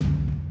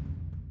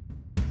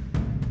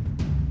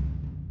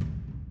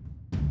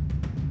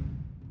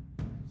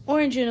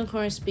Orange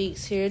Unicorn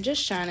Speaks here,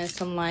 just shining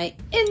some light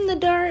in the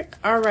dark.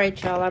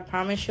 Alright, y'all, I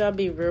promise you I'll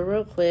be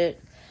real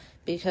quick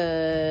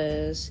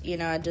because,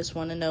 I just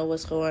want to know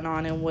what's going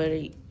on and what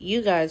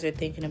you guys are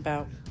thinking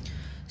about.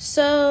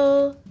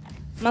 So,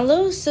 my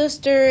little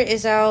sister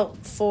is out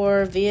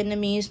for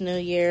Vietnamese New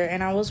Year,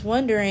 and I was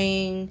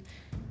wondering,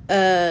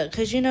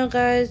 because,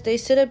 guys, they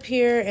sit up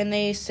here and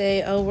they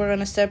say, oh, we're going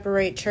to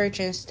separate church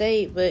and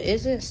state, but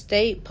isn't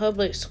state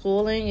public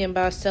schooling? And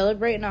by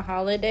celebrating a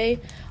holiday,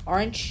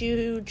 aren't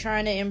you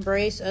trying to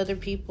embrace other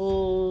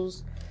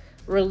people's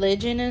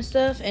religion and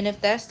stuff? And if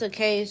that's the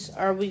case,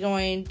 are we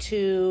going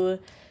to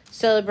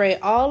celebrate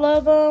all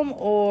of them,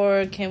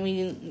 or can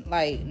we,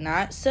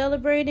 not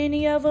celebrate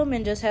any of them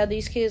and just have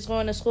these kids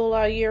going to school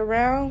all year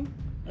round?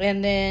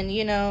 And then,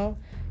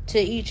 to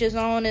each his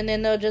own, and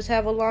then they'll just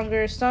have a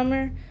longer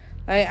summer?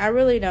 I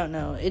really don't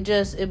know.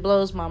 It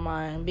blows my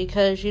mind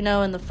because,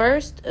 in the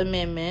First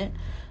Amendment,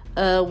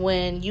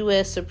 when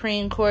U.S.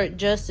 Supreme Court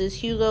Justice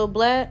Hugo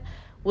Blatt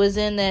was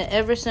in the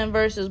Everson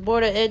versus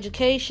Board of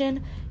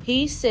Education,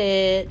 he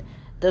said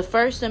the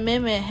First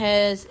Amendment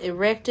has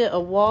erected a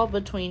wall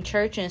between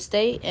church and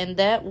state, and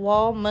that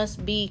wall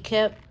must be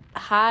kept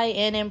high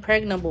and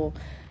impregnable.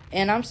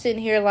 And I'm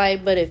sitting here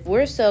but if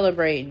we're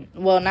celebrating,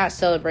 well, not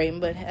celebrating,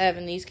 but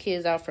having these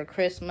kids out for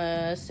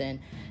Christmas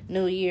and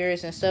New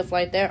Year's and stuff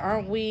like that,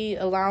 aren't we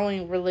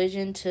allowing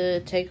religion to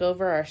take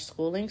over our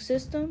schooling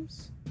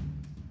systems?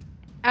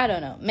 I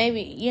don't know.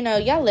 Maybe,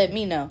 y'all let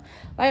me know.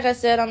 Like I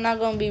said, I'm not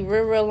going to be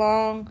real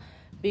long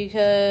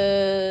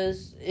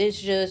because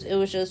it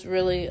was just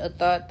really a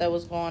thought that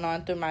was going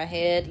on through my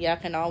head. Y'all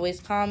can always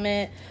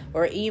comment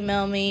or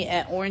email me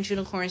at Orange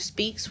Unicorn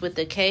Speaks with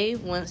a K.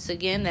 Once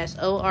again, that's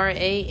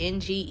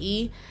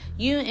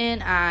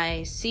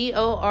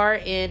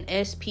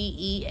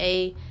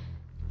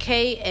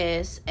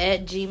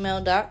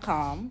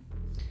OrangeUnicornSpeaks@gmail.com.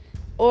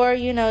 Or,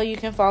 you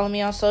can follow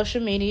me on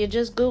social media.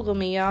 Just Google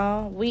me,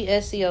 y'all. We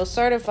SEO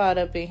certified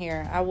up in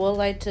here. I would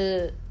like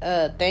to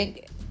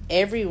thank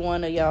every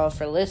one of y'all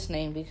for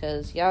listening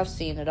because y'all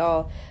seen it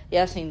all.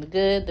 Y'all seen the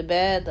good, the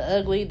bad, the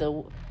ugly,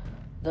 the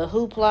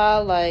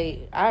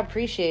hoopla. I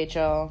appreciate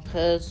y'all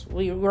because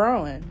we're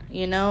growing.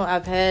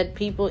 I've had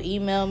people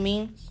email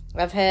me.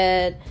 I've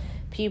had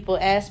people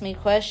ask me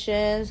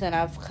questions, and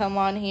I've come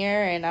on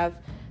here and I've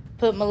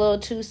put my little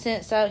 2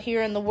 cents out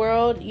here in the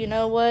world. You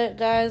know what,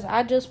 guys?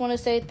 I just want to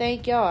say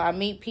thank y'all. I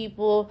meet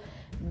people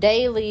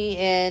daily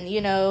and,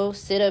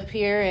 sit up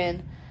here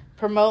and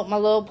promote my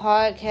little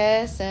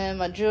podcast and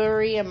my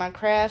jewelry and my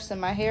crafts and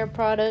my hair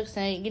products.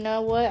 And you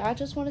know what? I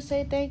just want to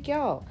say thank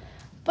y'all.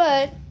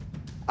 But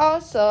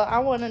also, I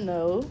want to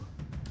know,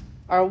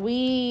 are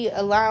we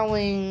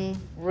allowing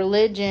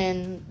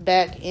religion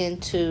back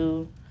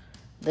into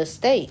the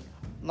state?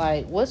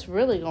 What's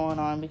really going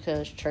on?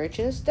 Because church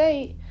and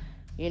state,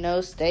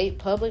 state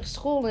public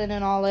schooling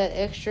and all that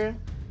extra.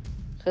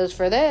 Because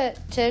for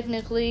that,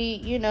 technically,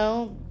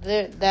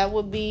 that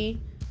would be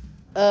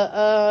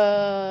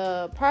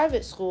a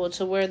private school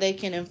to where they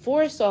can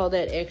enforce all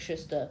that extra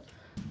stuff.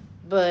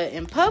 But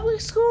in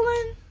public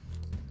schooling,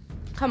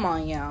 come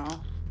on, y'all.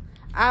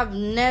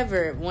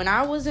 When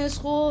I was in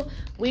school,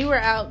 we were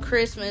out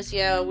Christmas, we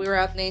were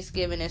out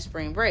Thanksgiving and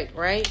spring break,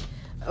 right?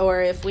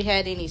 Or if we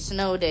had any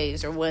snow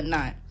days or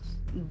whatnot.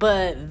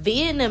 But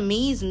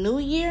Vietnamese New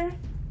Year?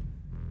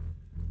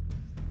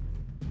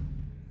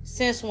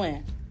 Since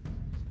when?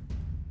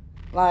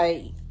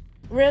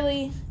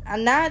 Really?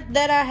 Not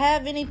that I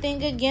have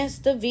anything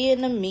against the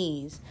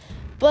Vietnamese.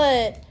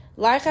 But,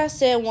 like I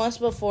said once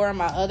before in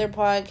my other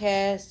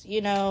podcast,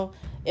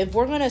 if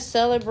we're going to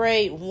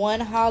celebrate one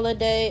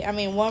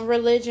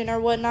religion or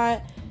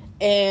whatnot,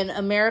 and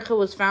America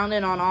was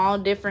founded on all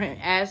different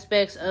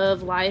aspects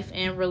of life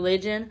and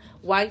religion,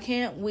 why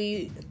can't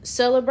we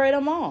celebrate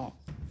them all?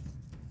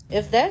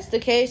 If that's the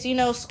case,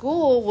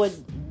 school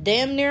would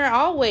damn near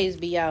always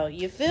be out.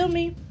 You feel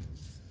me?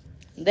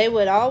 They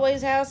would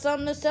always have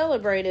something to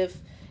celebrate.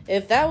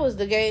 If that was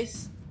the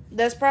case,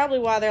 that's probably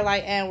why they're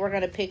and we're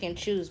going to pick and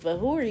choose. But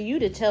who are you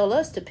to tell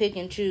us to pick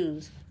and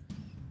choose?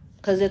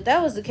 Because if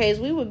that was the case,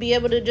 we would be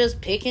able to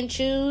just pick and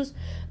choose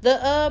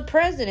the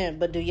president.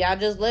 But do y'all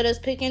just let us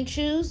pick and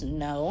choose?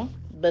 No.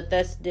 But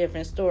that's a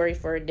different story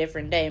for a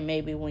different day.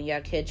 Maybe when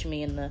y'all catch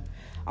me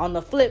on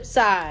the flip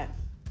side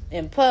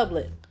in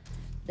public,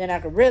 then I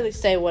could really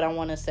say what I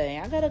want to say.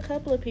 I got a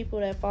couple of people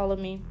that follow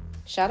me.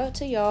 Shout out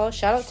to y'all.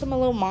 Shout out to my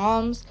little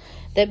moms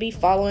that be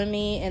following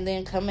me and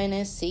then come in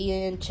and see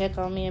and check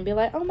on me and be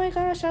like, oh my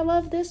gosh, I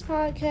love this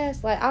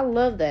podcast. I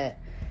love that.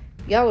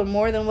 Y'all are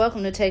more than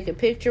welcome to take a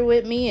picture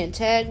with me and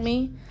tag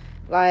me.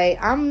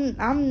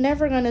 I'm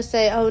never going to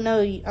say, oh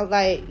no,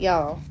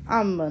 y'all,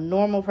 I'm a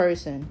normal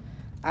person.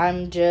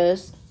 I'm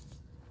just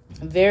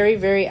very,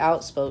 very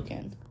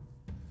outspoken.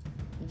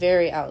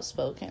 Very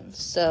outspoken.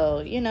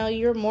 So,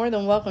 you're more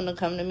than welcome to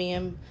come to me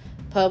in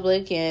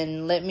public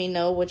and let me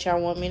know what y'all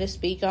want me to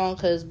speak on,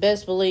 because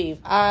best believe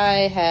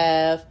I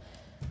have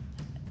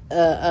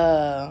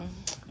an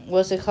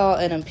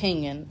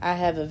opinion. I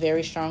have a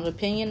very strong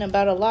opinion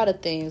about a lot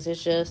of things.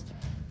 It's just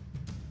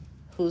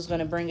who's going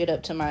to bring it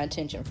up to my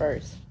attention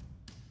first.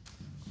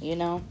 You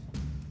know?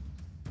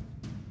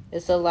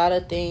 It's a lot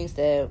of things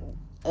that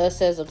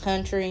us as a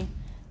country,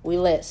 we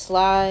let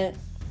slide,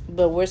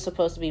 but we're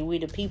supposed to be we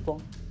the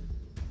people.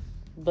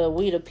 But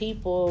we the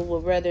people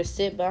would rather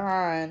sit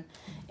behind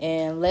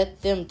and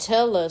let them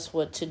tell us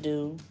what to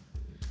do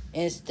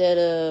instead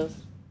of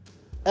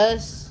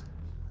us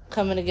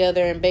coming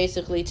together and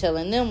basically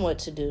telling them what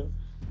to do.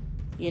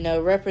 You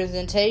know,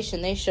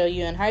 representation, they show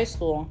you in high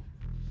school.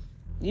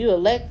 You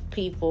elect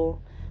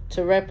people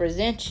to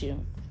represent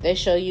you. They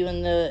show you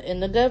in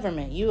the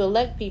government. You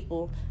elect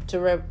people to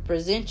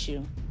represent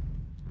you.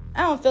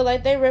 I don't feel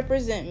like they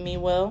represent me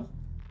well.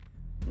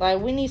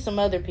 Like, we need some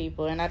other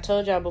people. And I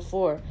told y'all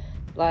before,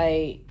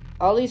 like,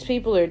 all these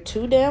people are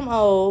too damn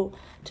old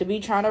to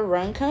be trying to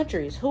run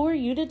countries. Who are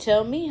you to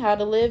tell me how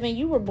to live? And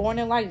you were born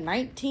in like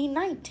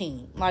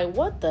 1919. Like,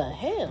 what the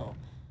hell?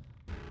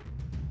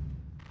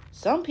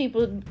 Some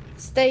people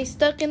stay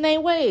stuck in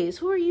their ways.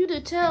 Who are you to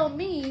tell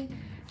me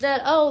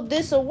that, oh,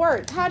 this'll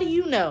work? How do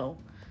you know?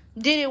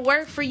 Did it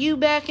work for you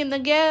back in the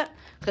Gap?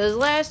 Because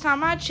last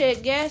time I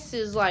checked, gas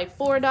is like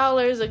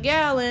 $4 a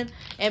gallon.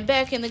 And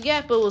back in the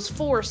Gap, it was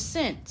 4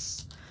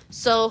 cents.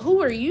 So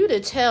who are you to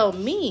tell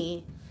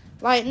me?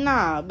 Like,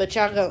 nah, but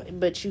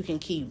you can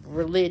keep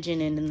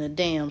religion in the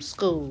damn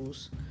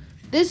schools.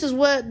 This is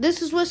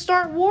what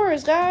start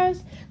wars,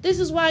 guys. This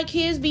is why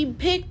kids be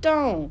picked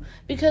on.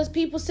 Because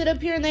people sit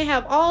up here and they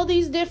have all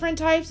these different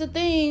types of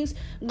things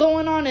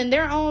going on in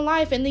their own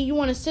life. And then you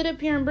want to sit up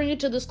here and bring it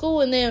to the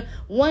school. And then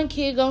one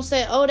kid gonna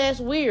say, oh, that's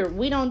weird.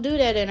 We don't do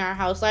that in our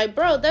house. Like,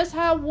 bro, that's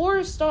how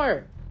wars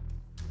start.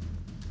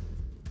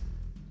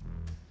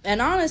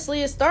 And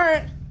honestly, it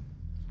start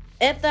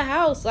at the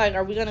house. Like,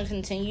 are we going to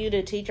continue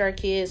to teach our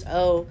kids,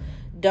 oh,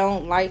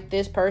 don't like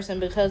this person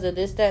because of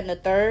this, that, and the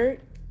third?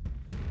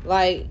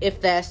 Like,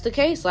 if that's the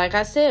case, like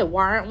I said,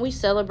 why aren't we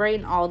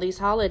celebrating all these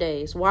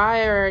holidays?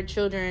 Why are our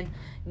children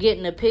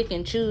getting to pick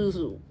and choose,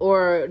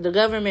 or the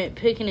government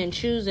picking and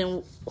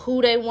choosing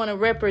who they want to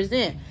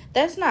represent?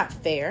 That's not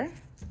fair.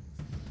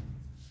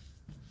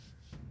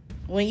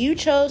 When you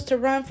chose to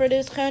run for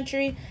this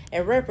country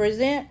and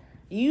represent,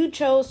 you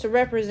chose to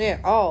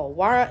represent all.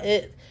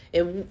 Why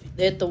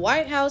if the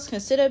White House can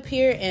sit up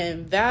here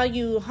and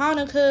value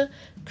Hanukkah,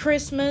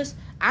 Christmas,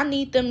 I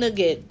need them to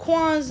get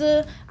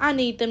Kwanzaa. I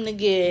need them to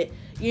get,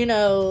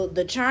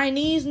 the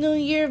Chinese New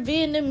Year,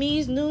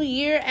 Vietnamese New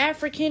Year,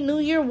 African New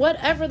Year,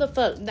 whatever the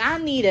fuck. I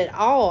need it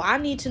all. I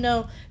need to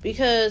know,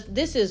 because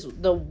this is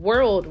the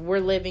world we're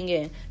living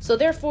in. So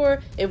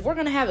therefore, if we're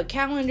going to have a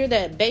calendar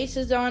that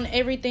bases on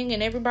everything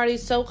and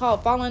everybody's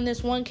so-called following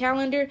this one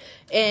calendar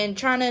and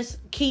trying to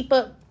keep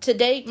up to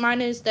date,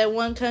 minus that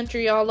one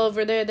country all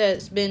over there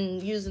that's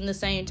been using the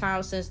same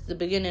time since the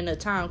beginning of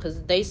time,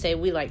 because they say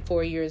we like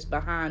 4 years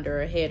behind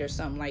or ahead or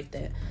something like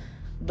that.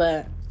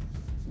 But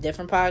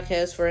different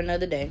podcast for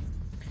another day.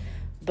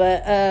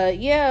 But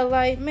yeah,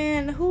 like,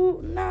 man,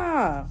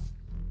 nah.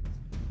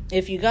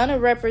 If you're gonna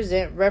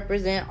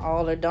represent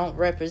all, or don't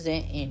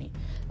represent any.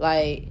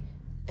 Like,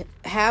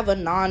 have a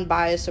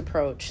non-biased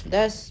approach.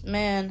 That's,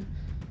 man,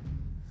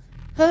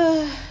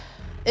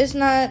 it's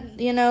not,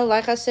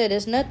 like I said,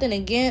 it's nothing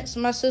against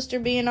my sister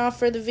being off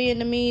for the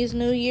Vietnamese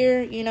New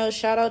Year.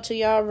 Shout out to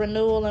y'all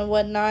renewal and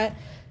whatnot.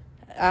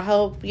 I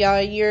hope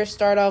y'all year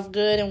start off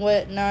good and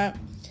whatnot.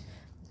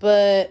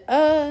 But,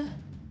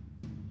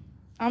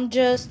 I'm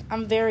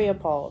very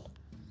appalled.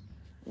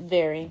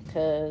 Very,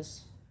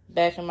 because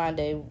back in my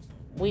day,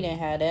 we didn't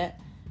have that.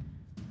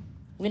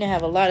 We didn't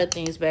have a lot of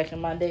things back in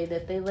my day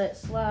that they let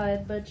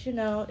slide, but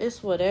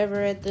it's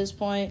whatever at this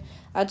point.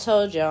 I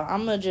told y'all,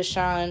 I'm going to just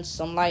shine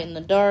some light in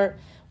the dark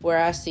where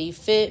I see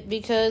fit,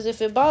 because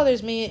if it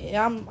bothers me,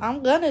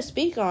 I'm going to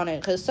speak on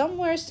it, because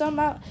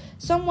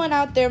someone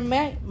out there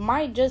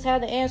might just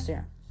have the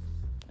answer.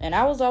 And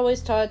I was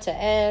always taught to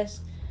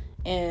ask,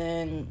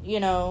 and,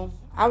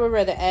 I would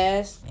rather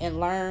ask and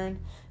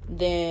learn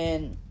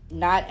than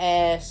not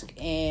ask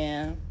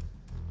and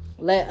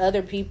let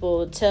other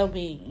people tell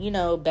me,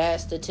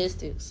 bad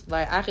statistics.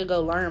 Like, I could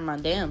go learn my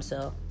damn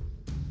self.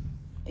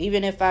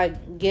 Even if I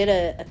get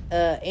a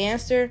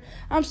answer,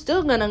 I'm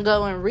still gonna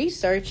go and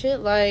research it.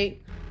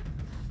 Like,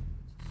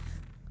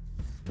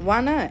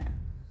 why not?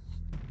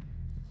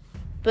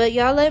 But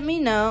y'all let me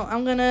know.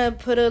 I'm gonna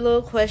put a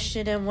little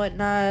question and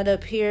whatnot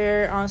up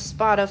here on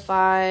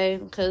Spotify,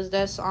 because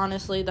that's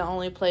honestly the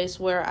only place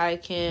where I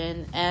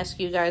can ask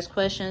you guys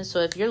questions. So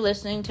if you're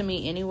listening to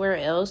me anywhere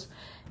else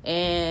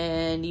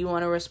and you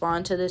want to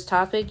respond to this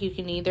topic, you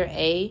can either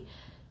A,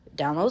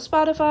 download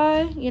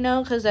Spotify,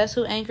 because that's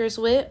who Anchor's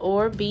with,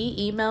 or B,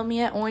 email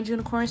me at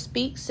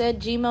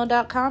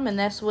orangeunicornspeaks@gmail.com, and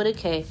that's with a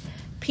K.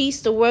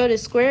 Peace, the world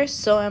is square,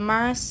 so am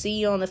I. See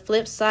you on the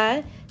flip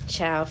side.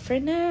 Ciao for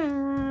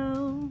now.